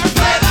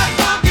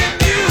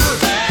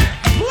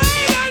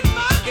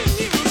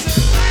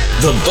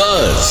The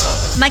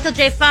Buzz. Michael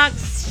J.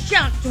 Fox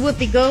shocked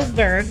Whoopi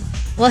Goldberg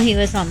while he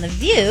was on The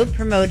View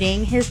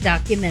promoting his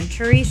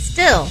documentary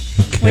Still.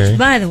 Okay. Which,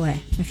 by the way,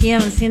 if you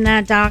haven't seen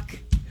that doc,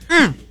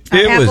 on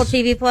Apple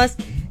TV Plus,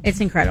 it's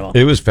incredible.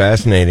 It was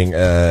fascinating.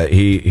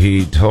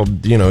 He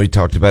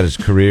talked about his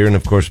career and,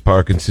 of course,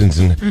 Parkinson's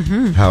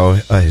and how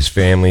his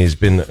family has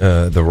been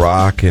The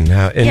Rock and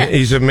how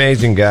he's an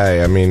amazing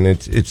guy. I mean,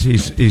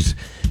 he's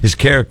his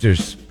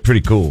character's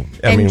pretty cool.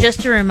 I mean,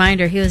 just a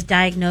reminder, he was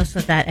diagnosed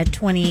with that at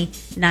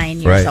 29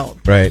 years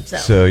old. Right.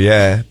 So,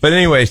 yeah. But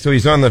anyway, so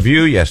he's on The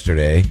View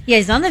yesterday. Yeah,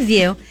 he's on The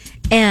View.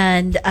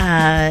 And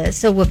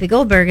so Whoopi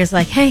Goldberg is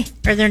like, hey,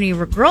 are there any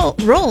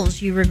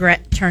roles you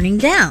regret turning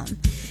down?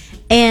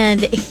 And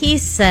he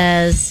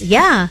says,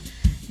 yeah,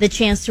 the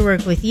chance to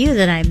work with you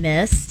that I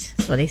missed.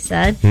 That's what he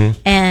said.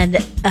 And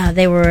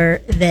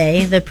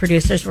the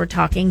producers were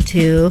talking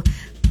to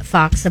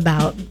Fox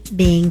about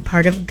being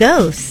part of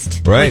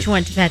Ghost, which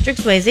went to Patrick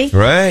Swayze.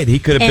 Right, he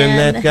could have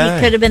been that guy.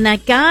 He could have been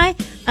that guy,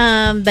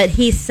 but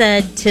he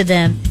said to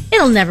them,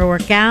 it'll never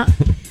work out.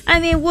 I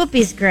mean,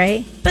 Whoopi's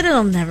great, but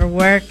it'll never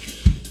work.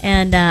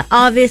 And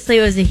obviously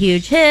it was a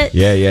huge hit.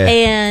 Yeah.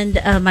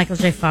 And Michael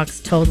J. Fox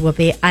told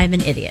Whoopi, I'm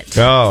an idiot.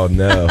 Oh,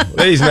 no.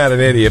 He's not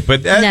an idiot.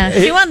 But no,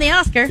 she won the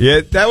Oscar.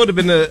 Yeah, that would have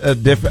been a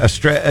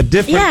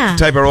different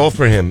type of role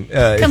for him.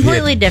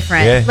 Completely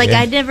different.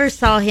 I never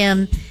saw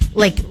him,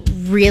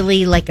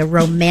 really like a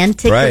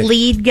romantic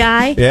lead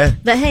guy. Yeah.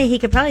 But hey, he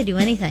could probably do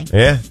anything.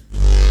 Yeah.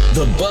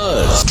 The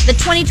Buzz. The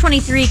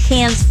 2023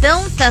 Cannes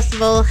Film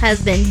Festival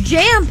has been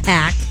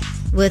jam-packed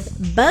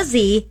with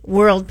buzzy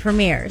world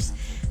premieres.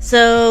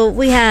 So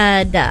we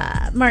had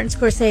Martin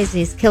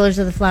Scorsese's Killers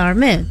of the Flower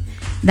Moon.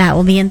 That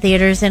will be in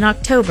theaters in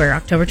October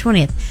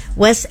 20th.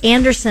 Wes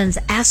Anderson's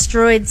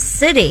Asteroid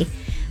City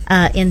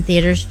in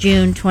theaters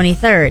June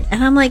 23rd.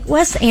 And I'm like,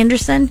 Wes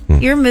Anderson,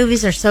 your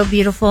movies are so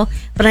beautiful,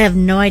 but I have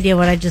no idea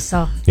what I just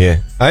saw.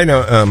 Yeah, I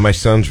know. My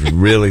son's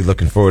really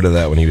looking forward to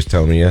that when he was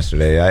telling me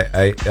yesterday.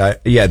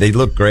 Yeah, they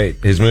look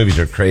great. His movies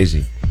are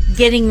crazy.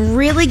 Getting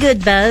really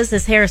good buzz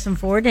is Harrison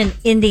Ford and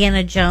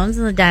Indiana Jones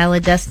and the Dial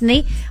of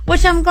Destiny,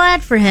 which I'm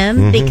glad for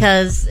him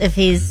because if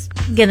he's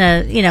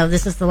gonna,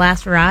 this is the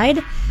last ride,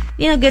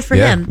 good for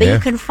him. But you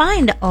can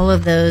find all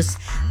of those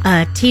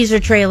teaser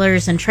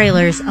trailers and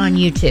trailers on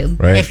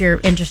YouTube if you're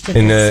interested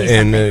in see something.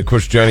 And of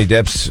course, Johnny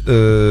Depp's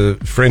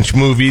French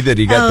movie that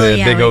he got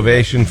the big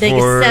ovation for. Big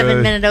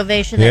 7-minute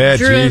ovation that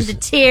drew him to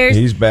tears.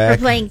 He's back.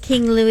 For playing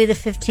King Louis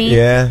XV.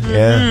 Yeah.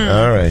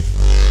 All right.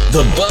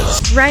 The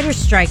Buzz. Writer's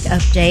strike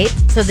update.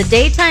 So the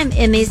daytime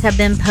Emmys have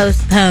been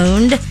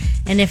postponed.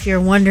 And if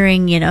you're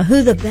wondering,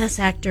 who the best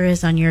actor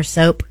is on your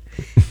soap,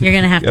 you're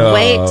going to have to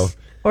wait.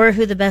 Or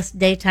who the best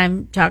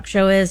daytime talk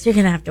show is, you're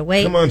going to have to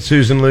wait. Come on,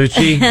 Susan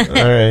Lucci.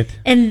 All right.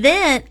 And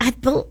then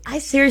I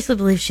seriously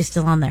believe she's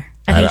still on there.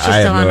 I think she's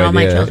still on All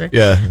My Children.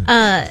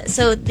 Yeah.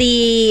 So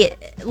the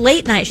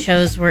late night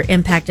shows were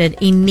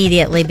impacted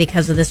immediately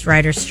because of this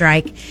writer's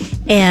strike.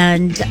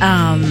 And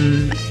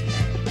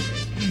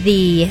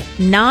the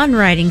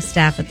non-writing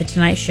staff at The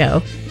Tonight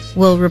Show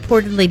will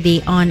reportedly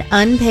be on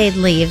unpaid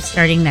leave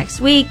starting next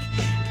week.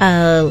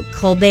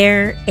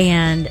 Colbert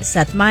and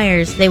Seth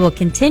Meyers, they will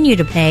continue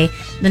to pay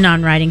the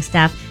non-writing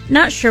staff.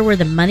 Not sure where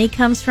the money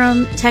comes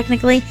from,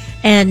 technically,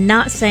 and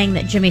not saying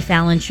that Jimmy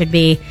Fallon should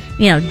be,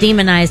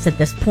 demonized at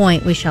this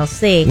point. We shall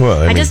see.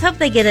 Well, I just hope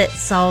they get it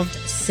solved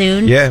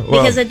soon. Yeah,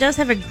 well, because it does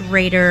have a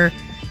greater,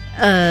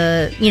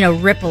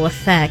 ripple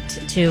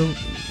effect to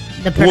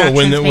the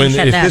production.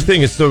 If this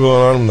thing is still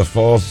going on when the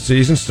fall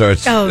season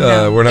starts,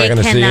 we're not going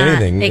to see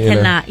anything. It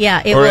cannot.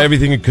 Yeah,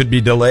 everything could be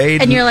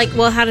delayed. And you're like,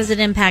 well, how does it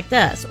impact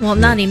us? Well,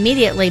 not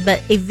immediately,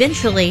 but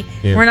eventually,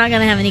 we're not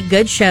going to have any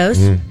good shows.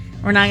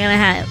 We're not going to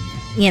have.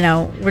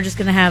 We're just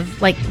going to have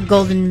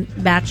Golden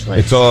Bachelor.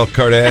 It's all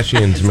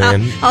Kardashians,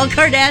 man. All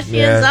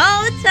Kardashians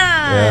all the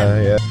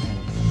time. Yeah.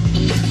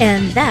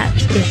 And that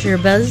is your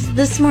buzz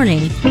this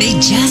morning. They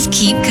just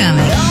keep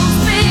coming.